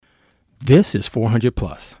This is 400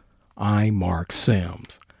 Plus. I'm Mark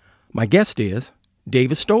Sims. My guest is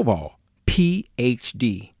David Stovall,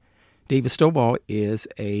 Ph.D. David Stovall is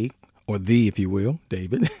if you will,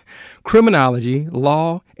 David, criminology,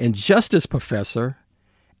 law, and justice professor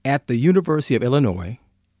at the University of Illinois,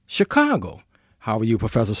 Chicago. How are you,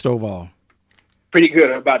 Professor Stovall? Pretty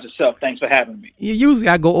good. How about yourself? Thanks for having me. Usually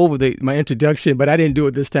I go over my introduction, but I didn't do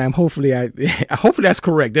it this time. Hopefully that's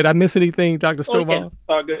correct. Did I miss anything, Dr. Stovall? Okay.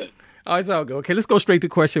 All good. Oh, it's all good. Okay, let's go straight to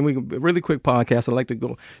the question. Really quick podcast. I like to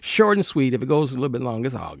go short and sweet. If it goes a little bit long,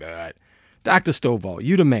 it's all good. Dr. Stovall,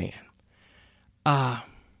 you the man.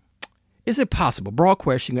 Is it possible, broad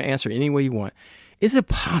question, you can answer it any way you want. Is it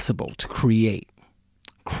possible to create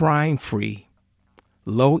crime-free,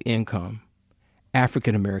 low-income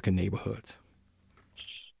African-American neighborhoods?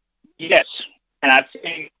 Yes. And I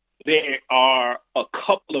think there are a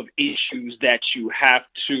couple of issues that you have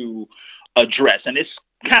to address. And it's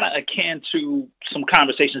kind of akin to some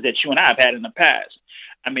conversations that you and I have had in the past.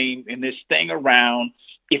 I mean, in this thing around,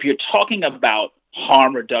 if you're talking about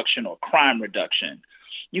harm reduction or crime reduction,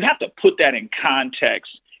 you have to put that in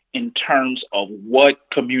context in terms of what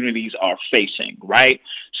communities are facing, right?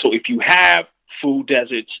 So if you have food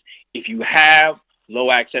deserts, if you have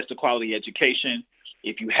low access to quality education,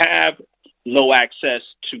 if you have low access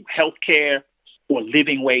to healthcare or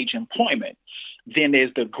living wage employment, then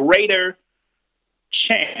there's the greater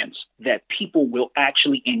chance that people will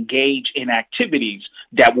actually engage in activities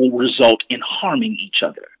that will result in harming each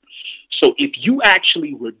other. So if you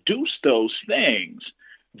actually reduce those things,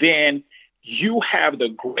 then you have the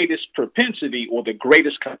greatest propensity or the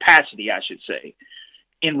greatest capacity, I should say,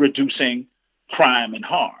 in reducing crime and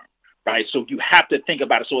harm, right? So you have to think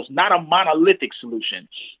about it. So it's not a monolithic solution.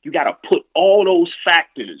 You got to put all those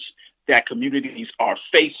factors that communities are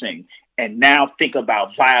facing and now think about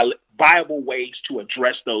viable ways to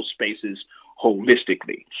address those spaces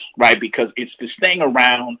holistically, right? Because it's this thing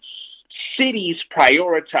around cities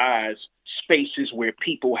prioritize spaces where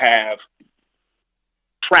people have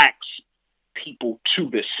tracks people to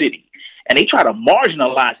the city. And they try to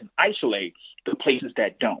marginalize and isolate the places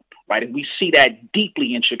that don't, right? And we see that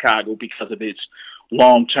deeply in Chicago because of its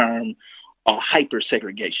long-term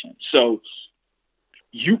hyper-segregation. So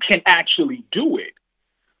you can actually do it,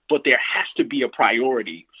 but there has to be a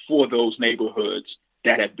priority for those neighborhoods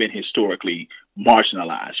that have been historically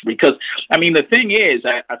marginalized. Because, I mean, the thing is,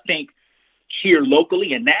 I think here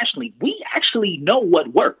locally and nationally, we actually know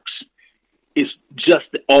what works. It's just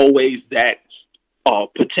always that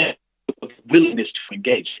potential willingness to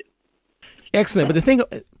engage it. Excellent. But the thing,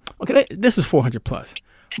 okay, this is 400 plus.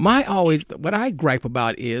 What I gripe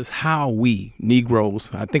about is how we Negroes,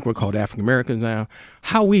 I think we're called African Americans now,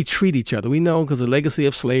 how we treat each other. We know because of the legacy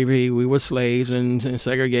of slavery, we were slaves and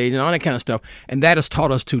segregation and all that kind of stuff. And that has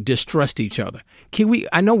taught us to distrust each other.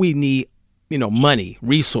 I know we need, money,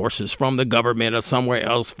 resources from the government or somewhere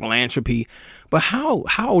else, philanthropy. But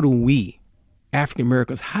how do we, African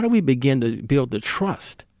Americans, how do we begin to build the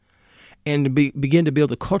trust and to begin to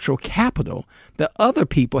build the cultural capital that other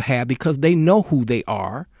people have because they know who they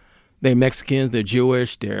are? They're Mexicans, they're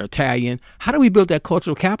Jewish, they're Italian. How do we build that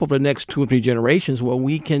cultural capital for the next 2 or 3 generations where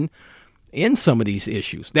we can end some of these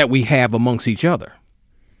issues that we have amongst each other?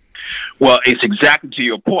 Well, it's exactly to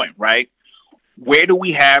your point, right? Where do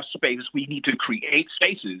we have spaces? We need to create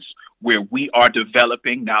spaces where we are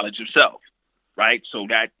developing knowledge of self, right? So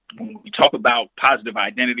that when we talk about positive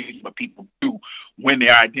identities, what people do when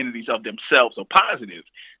their identities of themselves are positive,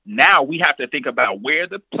 now we have to think about where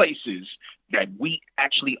the places that we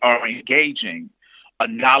actually are engaging a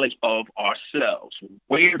knowledge of ourselves.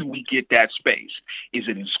 Where do we get that space? Is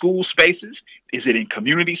it in school spaces? Is it in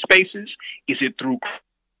community spaces? Is it through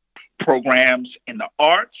programs in the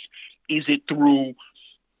arts? Is it through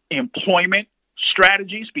employment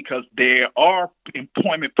strategies? Because there are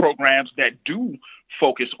employment programs that do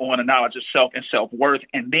focus on a knowledge of self and self-worth,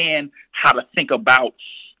 and then how to think about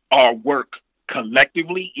our work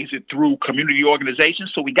collectively. Is it through community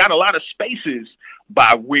organizations? So we got a lot of spaces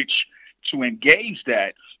by which to engage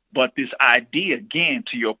that. But this idea, again,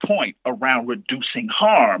 to your point around reducing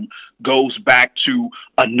harm, goes back to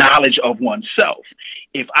a knowledge of oneself.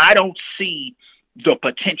 If I don't see the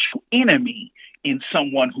potential enemy in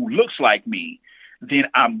someone who looks like me, then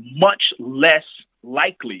I'm much less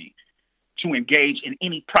likely to engage in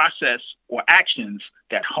any process or actions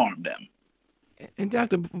that harm them. And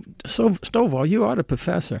Dr. Stovall, you are the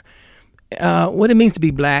professor. What it means to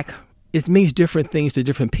be black, it means different things to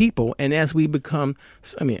different people. And as we become,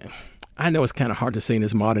 I know it's kind of hard to say in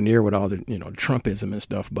this modern era with all the, Trumpism and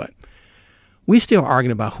stuff, but we still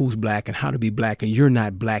arguing about who's black and how to be black, and you're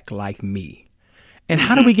not black like me. And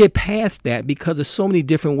how do we get past that? Because there's so many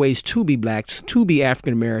different ways to be black, to be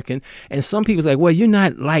African American. And some people's like, well, you're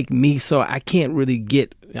not like me, so we're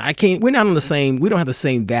not on the same, we don't have the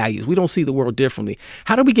same values. We don't see the world differently.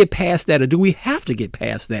 How do we get past that, or do we have to get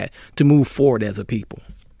past that to move forward as a people?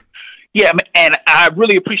 Yeah, and I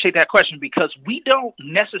really appreciate that question, because we don't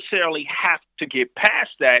necessarily have to get past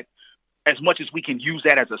that as much as we can use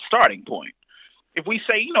that as a starting point. If we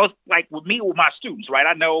say, like with me, with my students, right?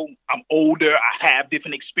 I know I'm older, I have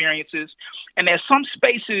different experiences, and there's some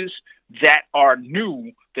spaces that are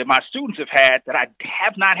new that my students have had that I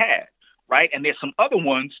have not had, right? And there's some other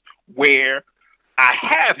ones where I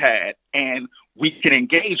have had, and we can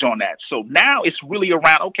engage on that. So now it's really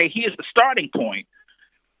around, okay, here's the starting point.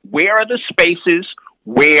 Where are the spaces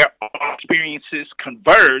where our experiences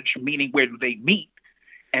converge, meaning where do they meet?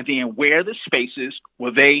 And then where are the spaces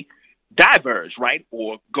where they diverge, right,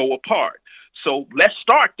 or go apart? So let's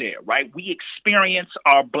start there, right? We experience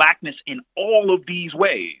our blackness in all of these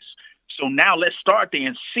ways. So now let's start there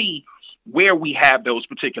and see where we have those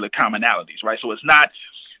particular commonalities, right? So it's not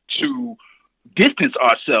to distance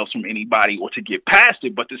ourselves from anybody or to get past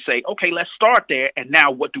it, but to say, okay, let's start there, and now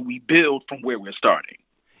what do we build from where we're starting?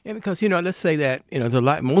 Yeah, because let's say that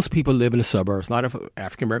most people live in the suburbs. A lot of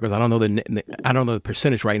African Americans, I don't know the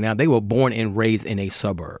percentage right now. They were born and raised in a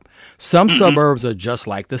suburb. Some suburbs are just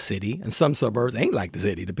like the city, and some suburbs ain't like the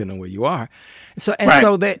city, depending on where you are. So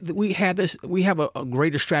that we have a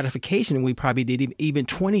greater stratification than we probably did even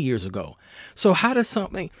 20 years ago. So how does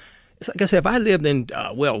something? Like I said, if I lived in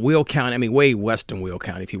Will County, way western Will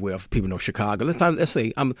County, if you will, if people know Chicago. Let's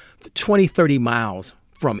say I'm 20, 30 miles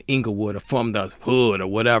from Inglewood or from the hood or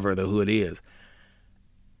whatever the hood is.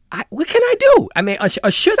 What can I do?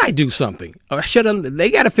 Or should I do something? Or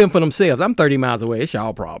they got to fend for themselves. I'm 30 miles away. It's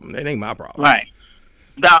y'all problem. It ain't my problem. Right.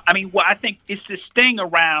 Now, I think it's this thing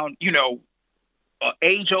around,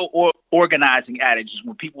 age-old organizing adages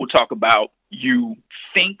when people talk about you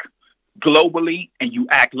think globally and you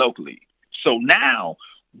act locally. So now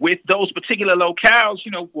with those particular locales,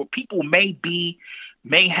 where people may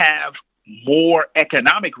have more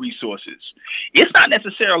economic resources, it's not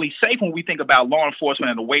necessarily safe when we think about law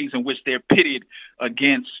enforcement and the ways in which they're pitted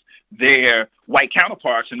against their white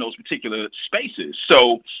counterparts in those particular spaces.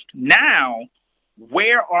 So now,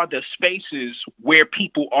 where are the spaces where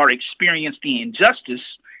people are experiencing the injustice?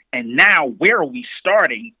 And now, where are we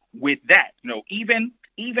starting with that?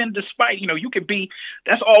 Even despite,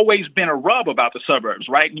 that's always been a rub about the suburbs,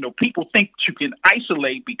 right? People think you can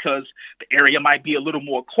isolate because the area might be a little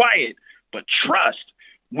more quiet, but trust,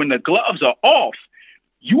 when the gloves are off,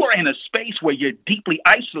 you are in a space where you're deeply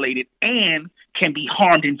isolated and can be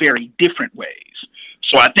harmed in very different ways.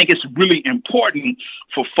 So I think it's really important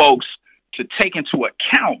for folks to take into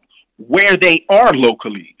account where they are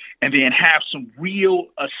locally and then have some real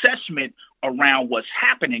assessment around what's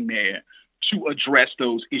happening there to address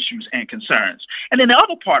those issues and concerns. And then the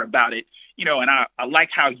other part about it, and I like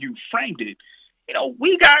how you framed it,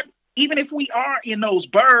 we got, even if we are in those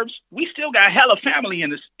burbs, we still got hella family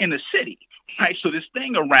in the city, right? So this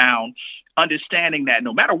thing around understanding that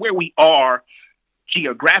no matter where we are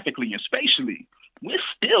geographically and spatially, we're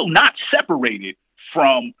still not separated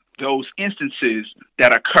from those instances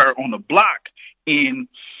that occur on the block in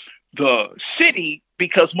the city,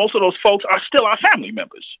 because most of those folks are still our family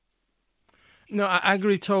members. No, I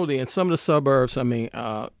agree totally. In some of the suburbs, I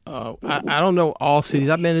don't know all cities.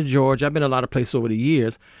 I've been to Georgia. I've been to a lot of places over the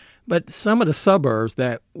years. But some of the suburbs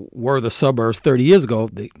that were the suburbs 30 years ago,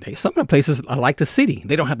 some of the places are like the city.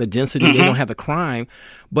 They don't have the density. They don't have the crime.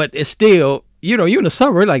 But it's still, you're in the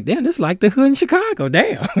suburb, like, damn, this is like the hood in Chicago.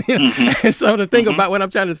 Damn. And so the thing about what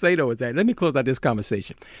I'm trying to say, though, is that, let me close out this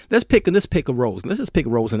conversation. Let's pick a Roseland. Let's just pick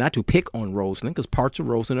Roseland, not to pick on Roseland, because parts of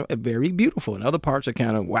Roseland are very beautiful. And other parts are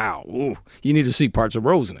kind of, wow, ooh, you need to see parts of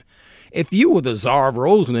Roseland. If you were the czar of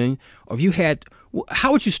Roseland, or if you had,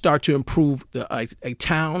 how would you start to improve a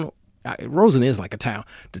town? Roseland is like a town.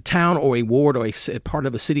 The town or a ward or a part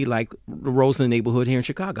of a city like the Roseland neighborhood here in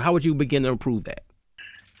Chicago. How would you begin to improve that?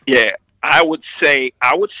 Yeah, I would say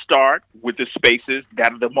I would start with the spaces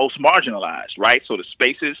that are the most marginalized, right? So the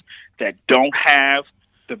spaces that don't have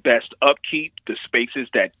the best upkeep, the spaces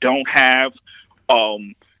that don't have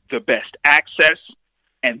the best access.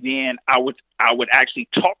 And then I would actually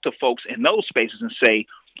talk to folks in those spaces and say,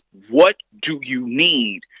 what do you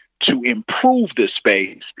need to improve the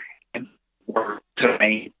space and work to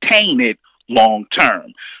maintain it long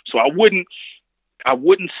term? So I wouldn't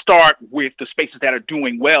start with the spaces that are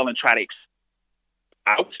doing well and try to.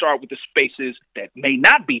 I would start with the spaces that may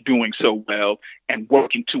not be doing so well and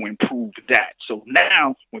working to improve that. So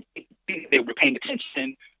now, when they were paying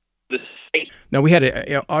attention, the state. Now, we had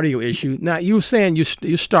an audio issue. Now, you were saying you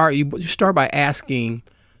start by asking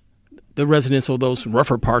the residents of those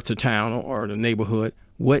rougher parts of town or the neighborhood,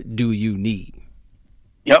 what do you need?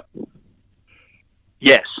 Yep.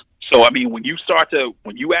 Yes. So, I mean, when you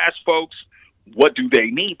ask folks, what do they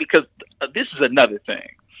need? Because this is another thing.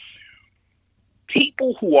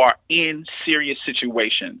 People who are in serious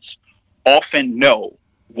situations often know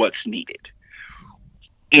what's needed.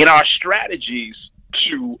 In our strategies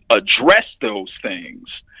to address those things,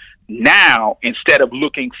 now, instead of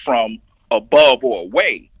looking from above or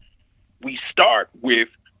away, we start with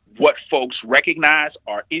what folks recognize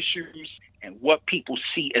are issues and what people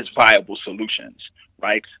see as viable solutions,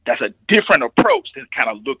 right? That's a different approach than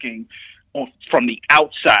kind of looking from the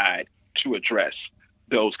outside to address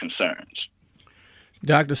those concerns.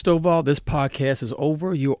 Dr. Stovall, this podcast is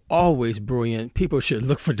over. You're always brilliant. People should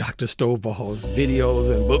look for Dr. Stovall's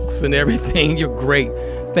videos and books and everything. You're great.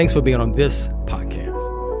 Thanks for being on this podcast.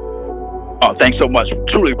 Oh, thanks so much.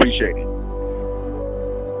 Truly appreciate it.